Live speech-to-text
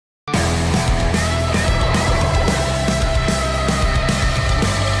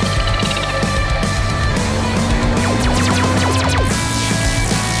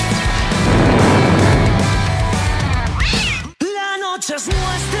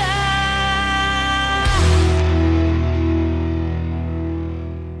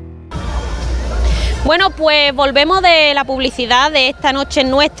Bueno, pues volvemos de la publicidad de esta noche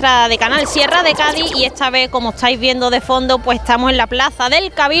nuestra de Canal Sierra de Cádiz y esta vez, como estáis viendo de fondo, pues estamos en la plaza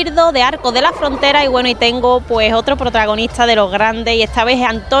del Cabildo de Arcos de la Frontera y bueno, y tengo pues otro protagonista de los grandes y esta vez es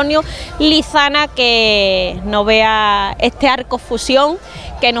Antonio Lizana, que nos vea este Arcos Fusión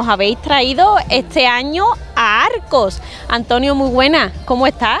que nos habéis traído este año a Arcos. Antonio, muy buena, ¿cómo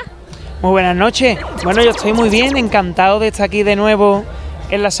estás? Muy buenas noches. Bueno, yo estoy muy bien, encantado de estar aquí de nuevo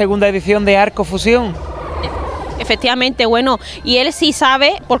en la segunda edición de Arcos Fusión. Efectivamente, bueno, y él sí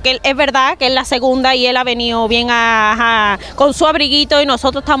sabe, porque es verdad que es la segunda y él ha venido bien con su abriguito y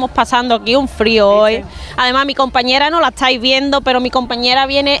nosotros estamos pasando aquí un frío hoy. Además, mi compañera no la estáis viendo, pero mi compañera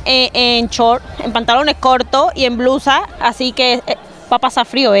viene en short, en pantalones cortos y en blusa, así que va a pasar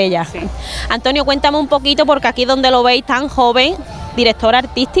frío ella. Sí. Antonio, cuéntame un poquito, porque aquí donde lo veis tan joven, director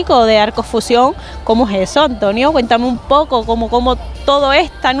artístico de Arcos Fusión, ¿cómo es eso, Antonio? Cuéntame un poco, cómo todo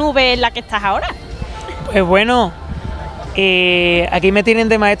esta nube en la que estás ahora. Pues bueno, aquí me tienen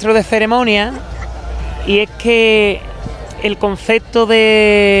de maestro de ceremonia y es que el concepto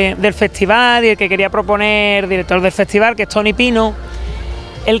del festival y el que quería proponer director del festival, que es Tony Pino,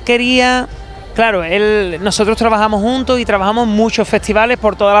 él quería, claro, nosotros trabajamos juntos y trabajamos muchos festivales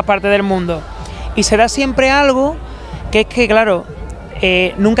por todas las partes del mundo y se da siempre algo que es que, claro,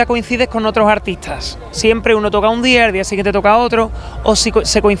 nunca coincides con otros artistas, siempre uno toca un día, el día siguiente toca otro, o si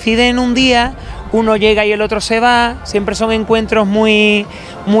se coincide en un día, uno llega y el otro se va, siempre son encuentros muy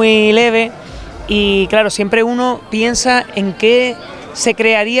leves y claro, siempre uno piensa en qué se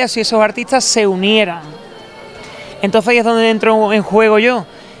crearía si esos artistas se unieran. Entonces ahí es donde entro en juego yo,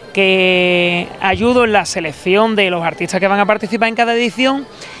 que ayudo en la selección de los artistas que van a participar en cada edición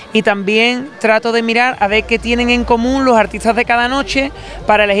y también trato de mirar a ver qué tienen en común los artistas de cada noche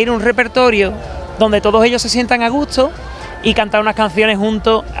para elegir un repertorio donde todos ellos se sientan a gusto y cantar unas canciones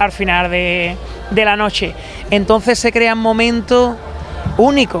juntos al final de la noche. Entonces se crean momentos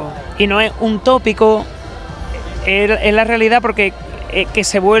únicos y no es un tópico, es la realidad, porque que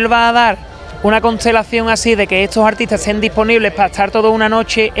se vuelva a dar una constelación así de que estos artistas estén disponibles para estar toda una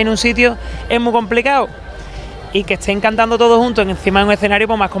noche en un sitio es muy complicado. Y que estén cantando todos juntos encima de un escenario,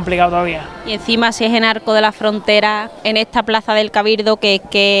 pues más complicado todavía. Y encima si es en Arco de la Frontera, en esta plaza del Cabildo,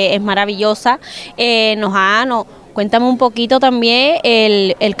 que es maravillosa, cuéntame un poquito también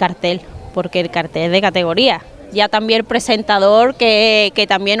el cartel, porque el cartel es de categoría. Ya también el presentador, que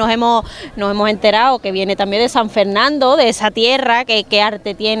también nos hemos enterado, que viene también de San Fernando, de esa tierra, que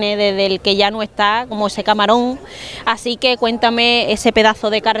arte tiene desde el que ya no está, como ese camarón. Así que cuéntame ese pedazo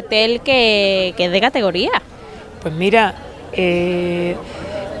de cartel que es de categoría. Pues mira,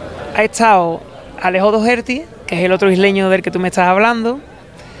 ha estado Alejo Doherty, que es el otro isleño del que tú me estás hablando.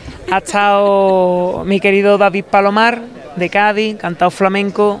 Ha estado mi querido David Palomar, de Cádiz, cantado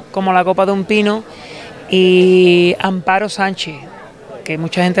flamenco como la copa de un pino. Y Amparo Sánchez, que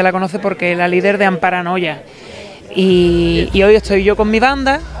mucha gente la conoce porque es la líder de Amparanoia. Y hoy estoy yo con mi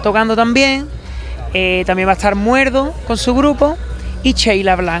banda, tocando también. También va a estar Muerdo con su grupo y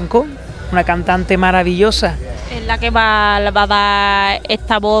Sheila Blanco, una cantante maravillosa. Es la que va a dar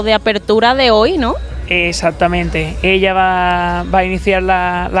esta voz de apertura de hoy, ¿no? Exactamente, ella va a iniciar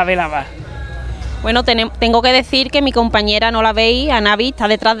la velada. Bueno, tengo que decir que mi compañera, no la veis, Anavi, está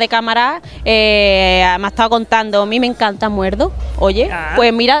detrás de cámara, me ha estado contando, a mí me encanta Muerdo. Oye,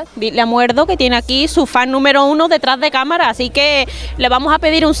 pues mira, dile a Muerdo que tiene aquí su fan número 1 detrás de cámara, así que le vamos a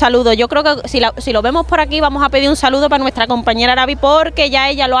pedir un saludo. Yo creo que si lo vemos por aquí, vamos a pedir un saludo para nuestra compañera Anavi, porque ya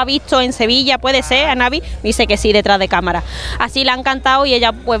ella lo ha visto en Sevilla, puede ser, Anavi, dice que sí, detrás de cámara. Así la han cantado y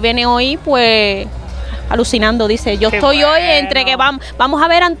ella pues viene hoy, pues alucinando, dice, yo estoy hoy entre que vamos a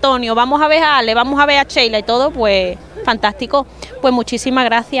ver a Antonio, vamos a ver a Ale, vamos a ver a Sheila y todo, pues fantástico. Pues muchísimas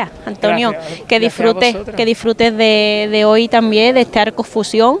gracias, Antonio, gracias, que disfrutes de hoy también, de este Arcos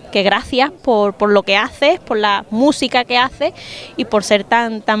Fusión, que gracias por lo que haces, por la música que haces y por ser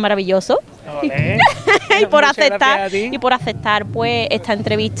tan maravilloso. y por aceptar pues esta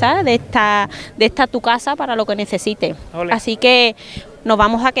entrevista de esta tu casa para lo que necesites. Así que nos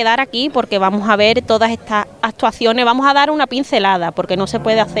vamos a quedar aquí porque vamos a ver todas estas actuaciones, vamos a dar una pincelada porque no se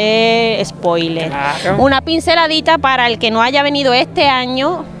puede hacer spoiler. Claro. Una pinceladita para el que no haya venido este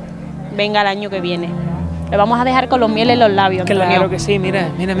año, venga el año que viene. Le vamos a dejar con los mieles en los labios, Antonio. Claro que sí, mira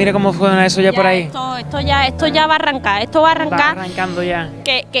cómo suena eso ya por ahí. Esto ya va a arrancar, Va arrancando ya.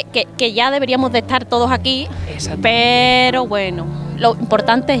 Que ya deberíamos de estar todos aquí, pero bueno, lo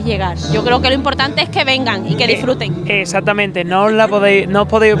importante es llegar. Yo creo que lo importante es que vengan y que disfruten. Exactamente, no os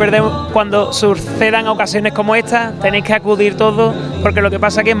podéis perder cuando sucedan ocasiones como esta, tenéis que acudir todos porque lo que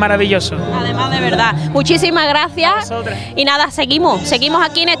pasa aquí es maravilloso. Además, de verdad, muchísimas gracias. Y nada, seguimos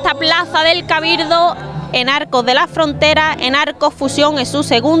aquí en esta plaza del Cabildo, en Arcos de la Frontera, en Arcos Fusión, en su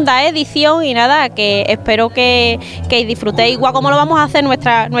segunda edición. Y nada, que espero que disfrutéis igual como lo vamos a hacer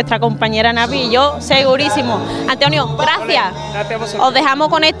nuestra compañera Navi y yo, segurísimo. Antonio, gracias. Gracias a vosotros. Os dejamos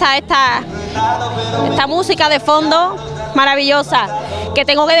con esta música de fondo maravillosa, que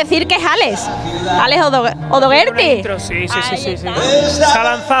tengo que decir que es Alex Odoguerti. Sí. Se ha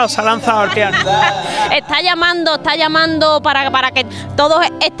lanzado el piano. Está llamando para que todas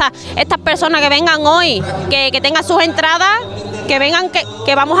estas personas que vengan hoy, que tengan sus entradas, que vengan,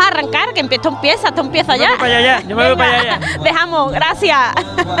 que vamos a arrancar, que esto empieza ya. Yo me voy para allá. Dejamos, gracias.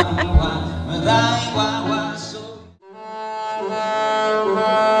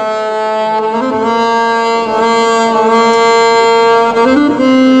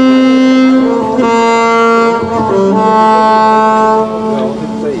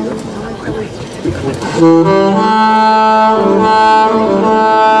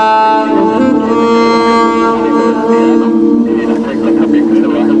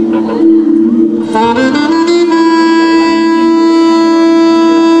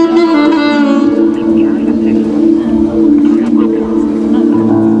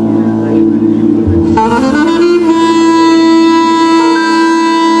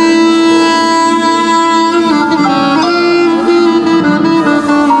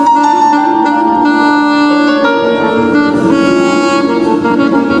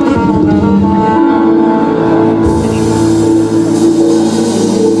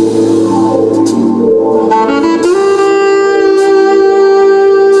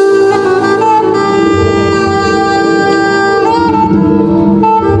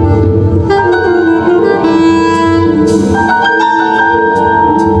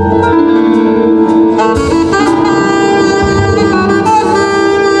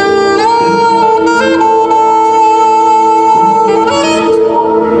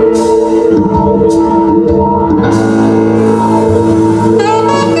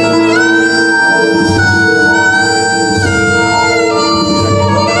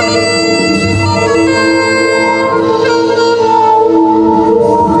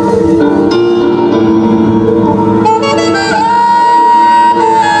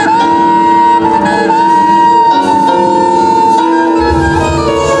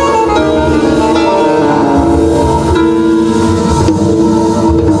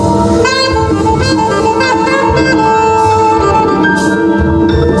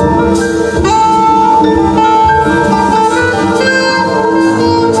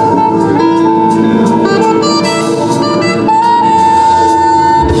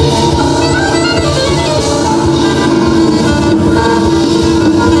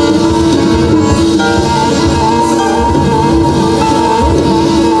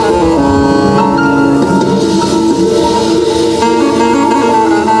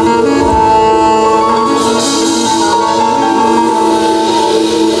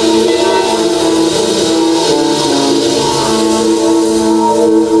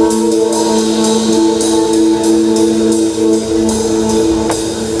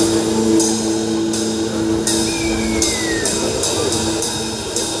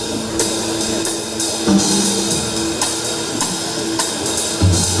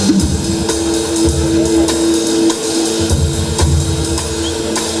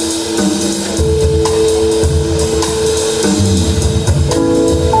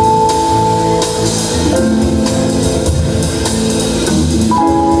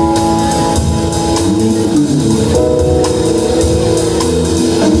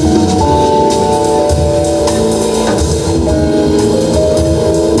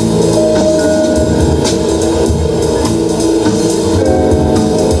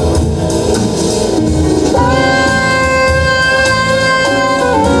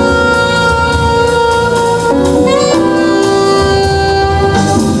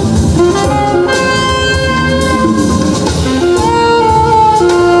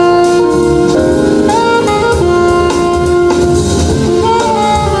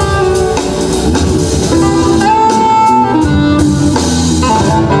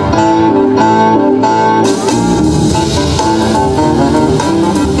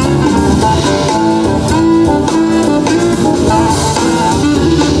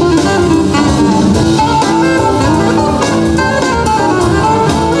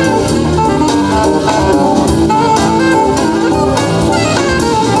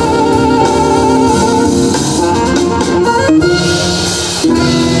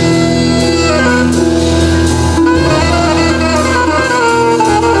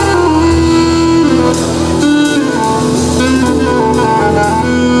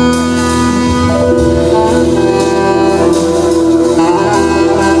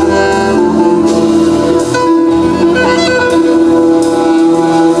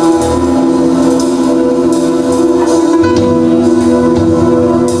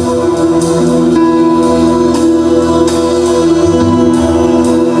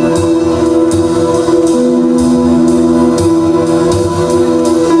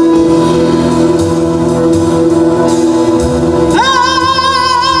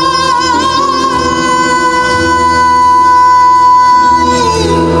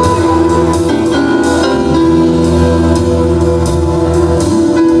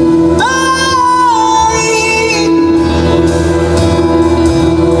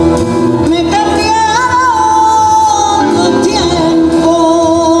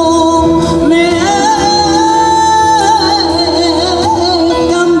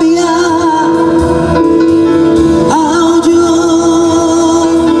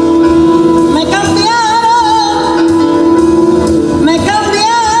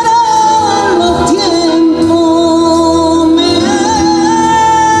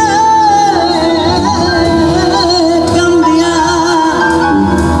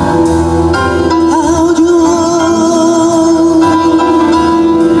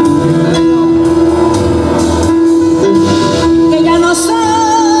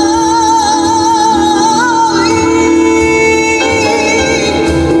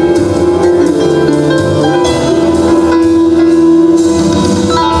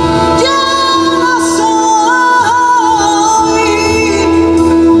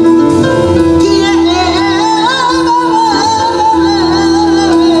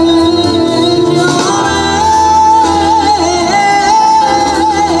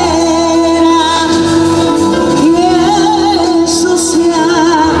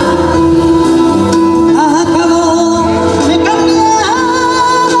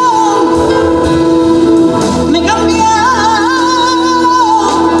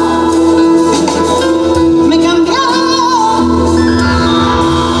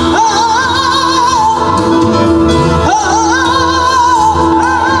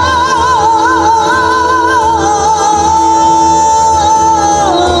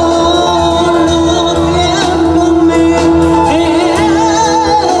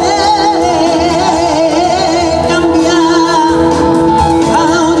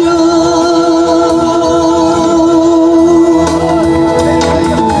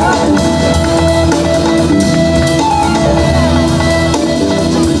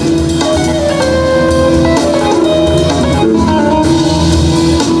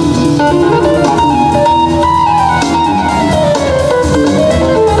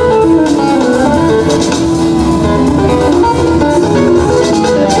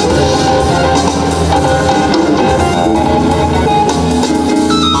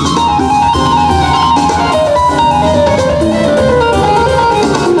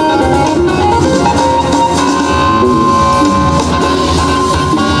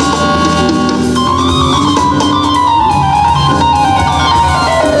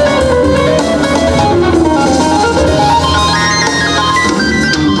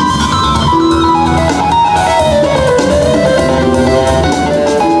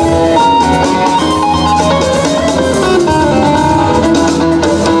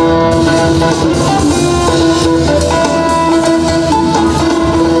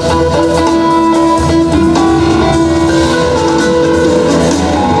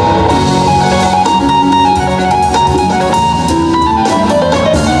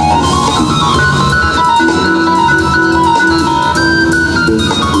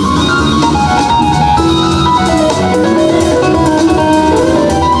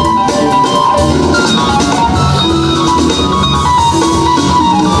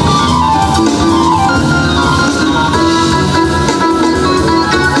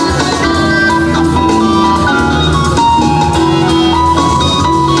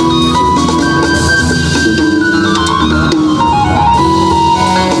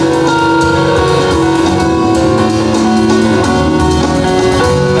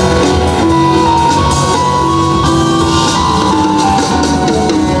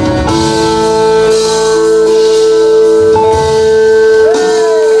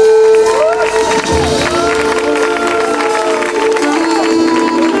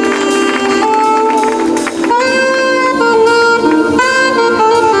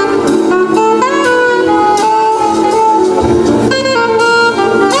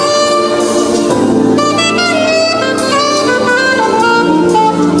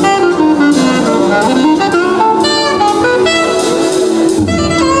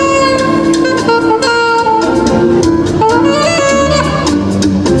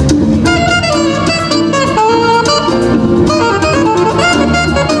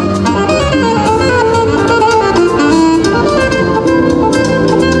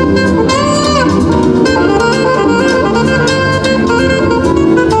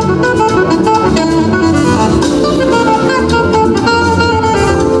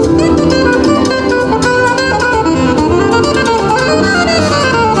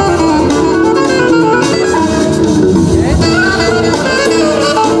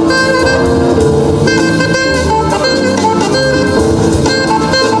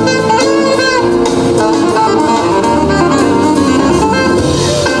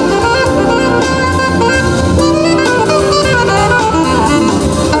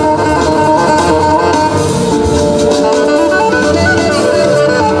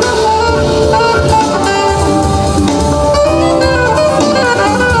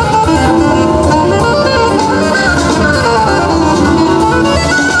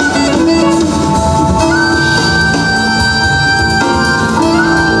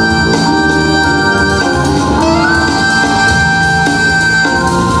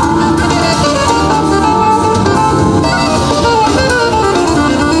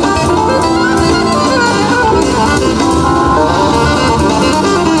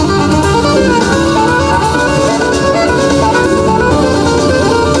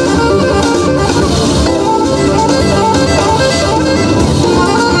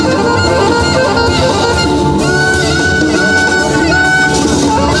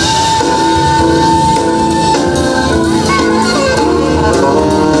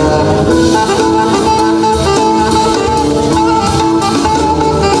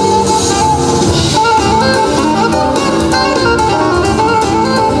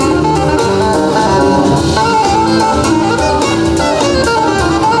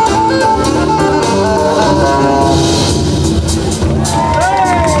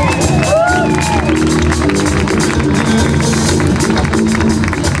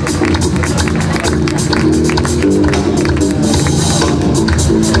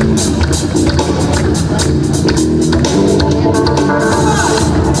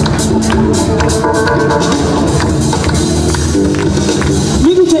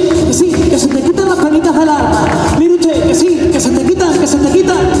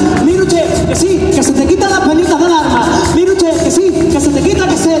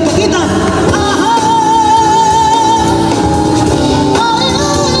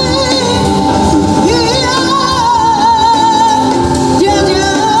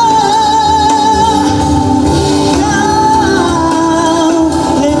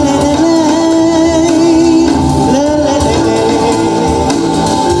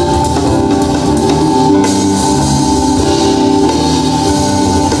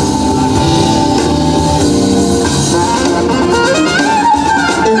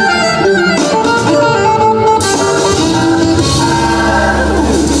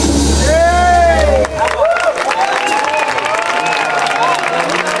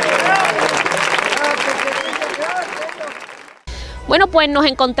 Pues nos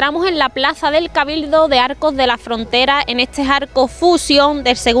encontramos en la Plaza del Cabildo de Arcos de la Frontera, en este arco fusión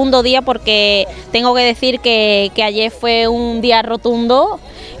del segundo día, porque tengo que decir que ayer fue un día rotundo,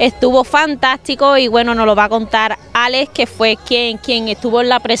 estuvo fantástico y bueno, nos lo va a contar Alex, que fue quien estuvo en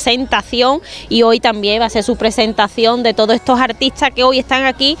la presentación, y hoy también va a ser su presentación de todos estos artistas que hoy están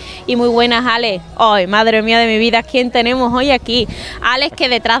aquí. Y muy buenas, Alex. Ay, madre mía de mi vida, ¿quién tenemos hoy aquí? Alex, que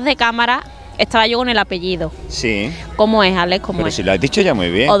detrás de cámara estaba yo con el apellido. Sí. ¿Cómo es, Alex? ¿Cómo Pero es? si lo has dicho ya muy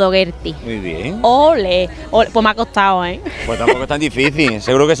bien. Odogerti. Muy bien. Ole. Pues me ha costado, ¿eh? Pues tampoco es tan difícil.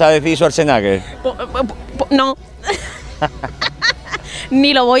 Seguro que sabe decir Schwarzenegger. No.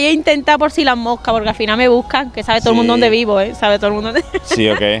 Ni lo voy a intentar por si las moscas, porque al final me buscan, que sabe todo el mundo dónde vivo, ¿eh? Sabe todo el mundo dónde... Sí,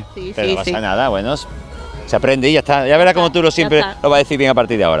 ¿o qué? Sí, pero sí, no pasa sí. nada, bueno, se aprende y ya está. Ya verás como tú siempre lo vas a decir bien a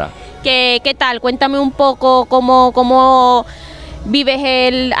partir de ahora. ¿Qué tal? Cuéntame un poco cómo vives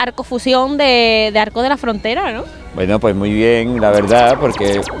el arco fusión de Arco de la Frontera, ¿no? Bueno, pues muy bien, la verdad,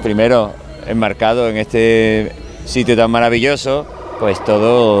 porque primero, enmarcado en este sitio tan maravilloso, pues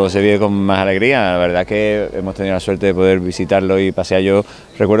todo se vive con más alegría. La verdad que hemos tenido la suerte de poder visitarlo y pasear. Yo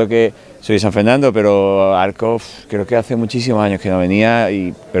recuerdo que soy de San Fernando, pero Arco creo que hace muchísimos años que no venía,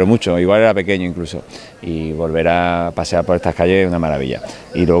 pero mucho, igual era pequeño incluso. Y volver a pasear por estas calles es una maravilla.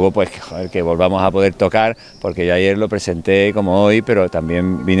 Y luego pues joder, que volvamos a poder tocar, porque yo ayer lo presenté como hoy, pero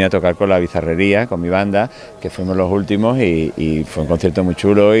también vine a tocar con la Bizarrería, con mi banda, que fuimos los últimos, y fue un concierto muy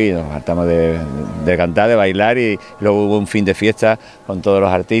chulo y nos hartamos de cantar, de bailar, y luego hubo un fin de fiesta con todos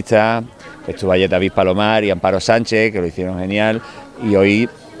los artistas. Estuvo ayer David Palomar y Amparo Sánchez, que lo hicieron genial, y hoy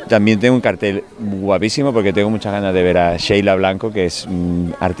también tengo un cartel guapísimo porque tengo muchas ganas de ver a Sheila Blanco, que es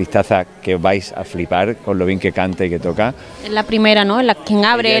artistaza que vais a flipar con lo bien que canta y que toca. Es la primera, ¿no? Quien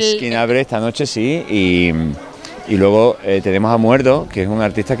abre es quien abre esta noche, sí, y luego tenemos a Muerdo, que es un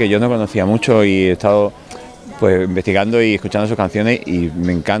artista que yo no conocía mucho y he estado pues investigando y escuchando sus canciones y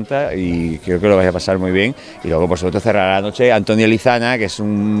me encanta y creo que lo vais a pasar muy bien. Y luego por supuesto cerrará la noche Antonio Lizana, que es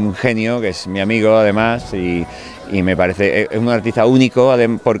un genio, que es mi amigo además, y me parece, es un artista único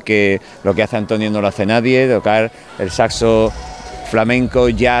porque lo que hace Antonio no lo hace nadie, tocar el saxo flamenco,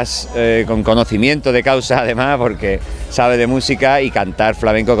 jazz, con conocimiento de causa además, porque sabe de música, y cantar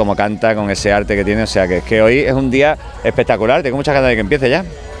flamenco como canta, con ese arte que tiene. O sea que es que hoy es un día espectacular, tengo muchas ganas de que empiece ya.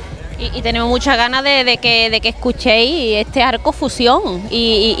 Y tenemos muchas ganas de que escuchéis este arco fusión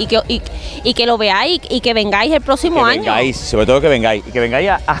y que lo veáis y que vengáis el próximo año. Vengáis, sobre todo que vengáis, y que vengáis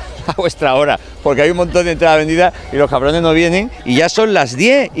a vuestra hora, porque hay un montón de entradas vendidas y los cabrones no vienen y ya son las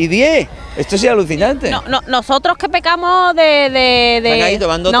 10:10. Esto es alucinante. No, nosotros que pecamos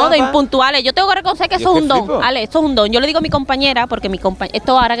de impuntuales. Yo tengo que reconocer que eso es un don, Ale, esto es un don. Yo le digo a mi compañera, porque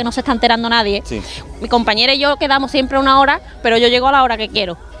esto ahora que no se está enterando nadie, sí. Mi compañera y yo quedamos siempre una hora, pero yo llego a la hora que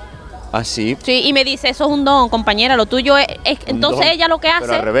quiero. ¿Ah, sí? Sí, y me dice, eso es un don, compañera, lo tuyo es entonces don, ella lo que hace...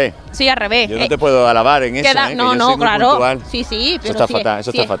 Pero al revés. Sí, al revés. Yo no te puedo alabar en eso, no, claro. Sí, pero eso está fatal,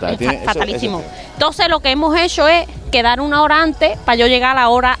 eso está fatal. Fatalísimo. Eso. Entonces lo que hemos hecho es quedar una hora antes para yo llegar a la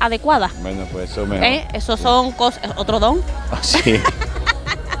hora adecuada. Bueno, pues eso mejor. Esos son cosas... ¿Otro don? Ah, sí.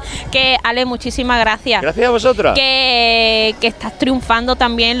 Que, Ale, muchísimas gracias. Gracias a vosotras. Que estás triunfando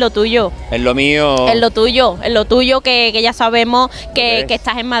también lo tuyo. En lo mío. En lo tuyo, que ya sabemos que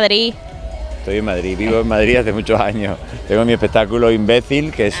estás en Madrid. Estoy en Madrid, vivo en Madrid hace muchos años. Tengo mi espectáculo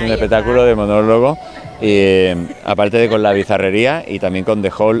Imbécil, que es un espectáculo de monólogo, aparte de con la Bizarrería y también con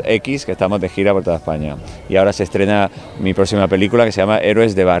The Hall X, que estamos de gira por toda España. Y ahora se estrena mi próxima película, que se llama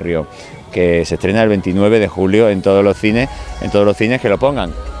Héroes de Barrio, que se estrena el 29 de julio en todos los cines que lo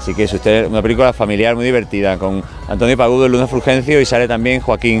pongan. Así que es una película familiar muy divertida, con Antonio Pagudo, Luna Fulgencio, y sale también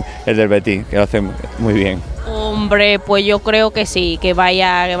Joaquín, el del Betis, que lo hace muy bien. Hombre, pues yo creo que sí, que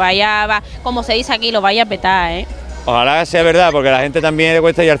vaya, como se dice aquí, lo vaya a petar, ¿eh? Ojalá sea verdad, porque a la gente también le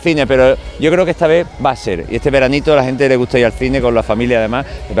cuesta ir al cine, pero yo creo que esta vez va a ser. Y este veranito a la gente le gusta ir al cine con la familia además.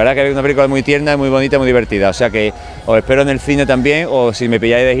 Es verdad que es una película muy tierna, muy bonita, muy divertida. O sea que os espero en el cine también, o si me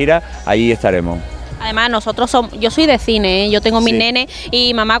pilláis de gira, allí estaremos. Además yo soy de cine, ¿eh? Yo tengo mis nenes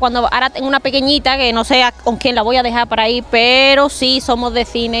y mamá ahora tengo una pequeñita que no sé con quién la voy a dejar para ir, pero sí somos de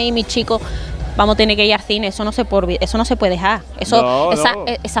cine y mis chicos vamos a tener que ir al cine, eso no se puede dejar.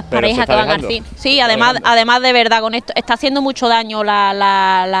 Esas parejas que van al cine. Sí, además de verdad, con esto está haciendo mucho daño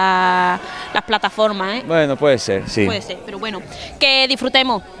las plataformas, ¿eh? Bueno, puede ser, sí. Puede ser, pero bueno, que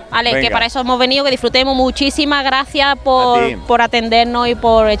disfrutemos, Ale, que para eso hemos venido, que disfrutemos. Muchísimas gracias por atendernos y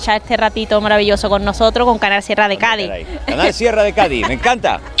por echar este ratito maravilloso con nosotros, con Canal Sierra de Cádiz. Canal Sierra de Cádiz, me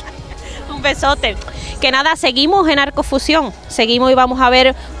encanta. Un besote. Que nada, seguimos en Arcofusión, seguimos y vamos a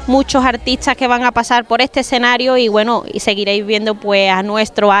ver muchos artistas que van a pasar por este escenario y bueno, y seguiréis viendo pues a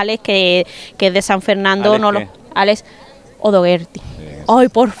nuestro Alex, que es de San Fernando, ¿Alex Alex Odogerti. Ay,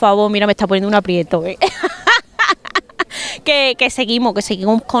 por favor, mira, me está poniendo un aprieto, ¿eh? que seguimos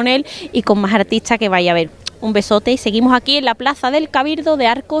con él y con más artistas que vaya a ver. Un besote y seguimos aquí en la Plaza del Cabildo de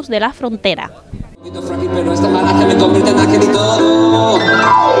Arcos de la Frontera. Pero esta malaje me convierte en ángel y todo.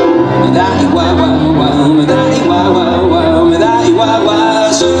 Me da igual, me da igual, me da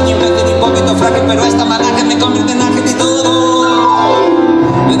igual. Soy un imbécil y un poquito frágil, pero esta malaje me convierte en ángel y todo.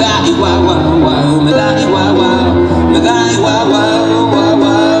 Me da igual, me da igual, me da igual,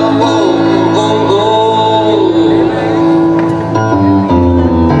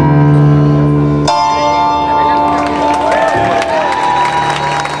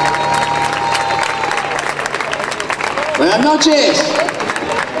 Buenas noches.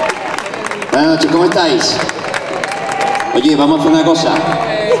 Buenas noches, ¿cómo estáis? Oye, vamos a hacer una cosa.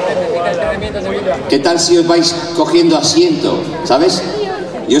 ¿Qué tal si os vais cogiendo asiento? ¿Sabes?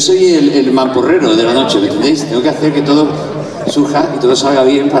 Yo soy el mamporrero de la noche, ¿me entendéis? Tengo que hacer que todo surja y todo salga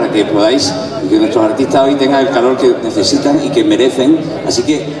bien para que podáis, y que nuestros artistas hoy tengan el calor que necesitan y que merecen. Así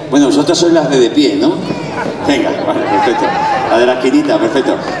que, bueno, vosotras sois las de pie, ¿no? Venga, vale, perfecto. La de la esquinita,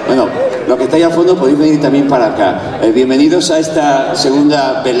 perfecto. Bueno, los que estáis al fondo podéis venir también para acá. Bienvenidos a esta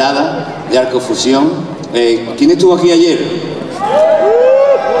segunda velada de Arcofusión. ¿Quién estuvo aquí ayer?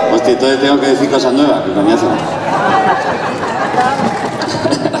 Hostia, entonces tengo que decir cosas nuevas, que coñazo.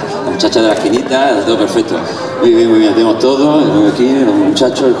 La muchacha de la esquinita, todo perfecto. Muy bien, tenemos todo, aquí, los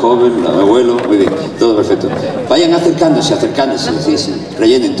muchachos, el joven, el abuelo, muy bien, todo perfecto. Vayan acercándose, sí,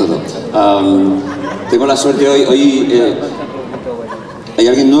 rellenen todo. Tengo la suerte hoy ¿hay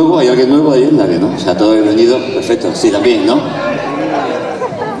alguien nuevo? ¿Hay alguien nuevo ahí? Nadie, ¿no? O sea, todo venido, perfecto, sí, también, ¿no?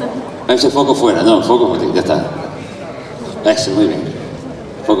 Ese foco fuera, no, foco, ya está. Eso, muy bien.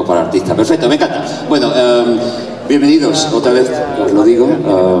 Foco para el artista, perfecto, me encanta. Bueno, bienvenidos, otra vez os lo digo,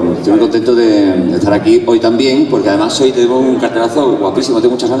 estoy muy contento de estar aquí hoy también, porque además hoy tengo un cartelazo guapísimo,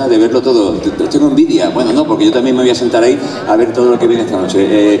 tengo muchas ganas de verlo todo, tengo envidia, bueno no, porque yo también me voy a sentar ahí a ver todo lo que viene esta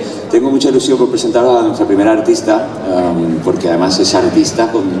noche. Tengo mucha ilusión por presentar a nuestra primera artista, porque además es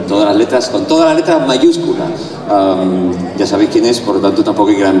artista con todas las letras mayúsculas. Ya sabéis quién es, por lo tanto tampoco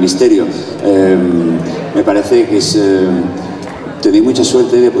hay gran misterio. Me parece que es... tenéis mucha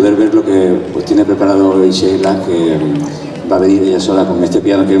suerte de poder ver lo que pues, tiene preparado hoy Sheila, que va a venir ella sola con este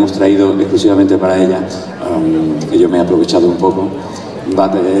piano que hemos traído exclusivamente para ella, que yo me he aprovechado un poco. Va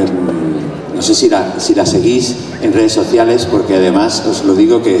a tener, no sé si la seguís en redes sociales, porque además os lo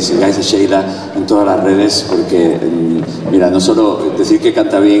digo que sigáis a Sheila en todas las redes, porque mira, no solo decir que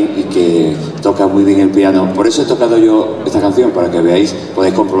canta bien y que toca muy bien el piano, por eso he tocado yo esta canción, para que veáis,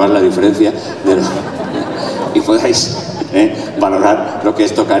 podéis comprobar la diferencia y podáis valorar lo que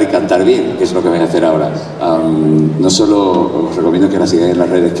es tocar y cantar bien, que es lo que voy a hacer ahora. No solo os recomiendo que la sigáis en las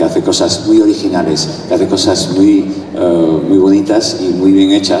redes, que hace cosas muy originales, que hace cosas muy bonitas y muy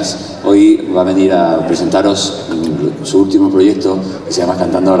bien hechas. Hoy va a venir a presentaros su último proyecto, que se llama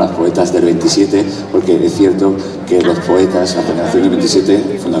Cantando a las Poetas del 27, porque es cierto que los poetas, la generación del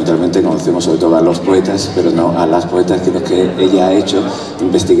 27, fundamentalmente conocemos sobre todo a los poetas, pero no a las poetas, que es lo que ella ha hecho,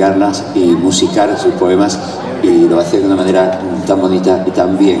 investigarlas y musicar sus poemas, y lo hace de una manera tan bonita y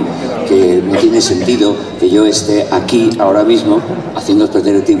tan bien que no tiene sentido que yo esté aquí ahora mismo haciéndoos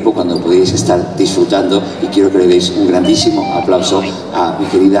perder el tiempo cuando podéis estar disfrutando, y quiero que le deis un grandísimo aplauso a mi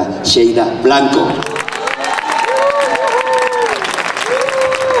querida Sheila Blanco.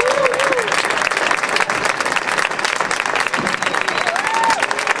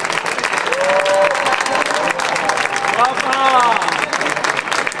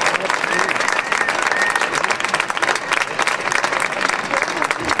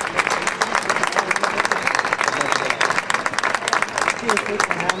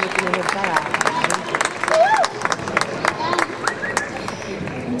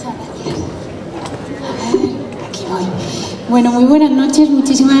 Bueno, muy buenas noches,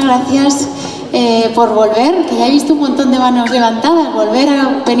 muchísimas gracias por volver, que ya he visto un montón de manos levantadas,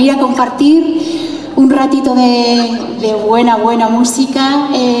 venir a compartir un ratito de buena música.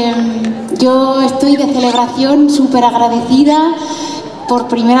 Yo estoy de celebración, súper agradecida. Por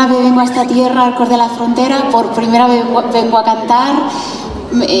primera vez vengo a esta tierra, Arcos de la Frontera, por primera vez vengo a cantar.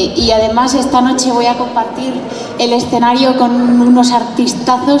 Y además esta noche voy a compartir el escenario con unos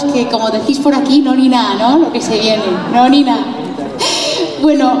artistazos que, como decís por aquí, no ni nada, ¿no? Lo que se viene, no ni nada.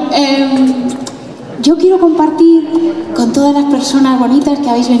 Bueno, yo quiero compartir con todas las personas bonitas que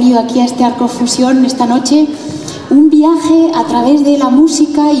habéis venido aquí a este Arcofusión esta noche un viaje a través de la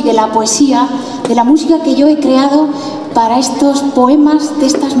música y de la poesía, de la música que yo he creado para estos poemas de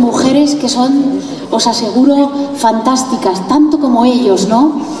estas mujeres que son, os aseguro, fantásticas, tanto como ellos,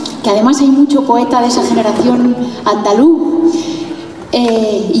 ¿no? Que además hay mucho poeta de esa generación andaluz.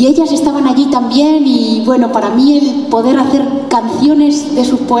 y ellas estaban allí también, y bueno, para mí el poder hacer canciones de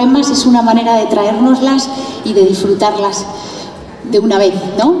sus poemas es una manera de traérnoslas y de disfrutarlas de una vez,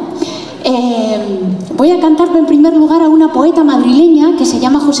 ¿no? Voy a cantarlo en primer lugar a una poeta madrileña que se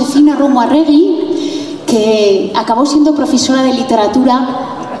llama Josefina Romo Arregui, que acabó siendo profesora de literatura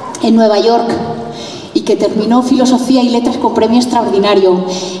en Nueva York y que terminó filosofía y letras con premio extraordinario.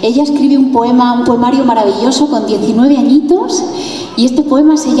 Ella escribe un poemario maravilloso con 19 añitos, y este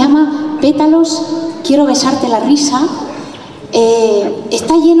poema se llama Pétalos, quiero besarte la risa.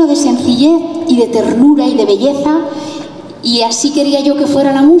 Está lleno de sencillez y de ternura y de belleza, y así quería yo que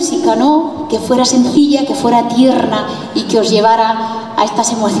fuera la música, ¿no? Que fuera sencilla, que fuera tierna y que os llevara a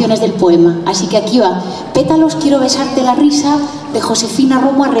estas emociones del poema. Así que aquí va: Pétalos, quiero besarte la risa, de Josefina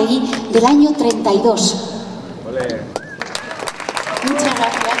Romo Arregui, del año 32.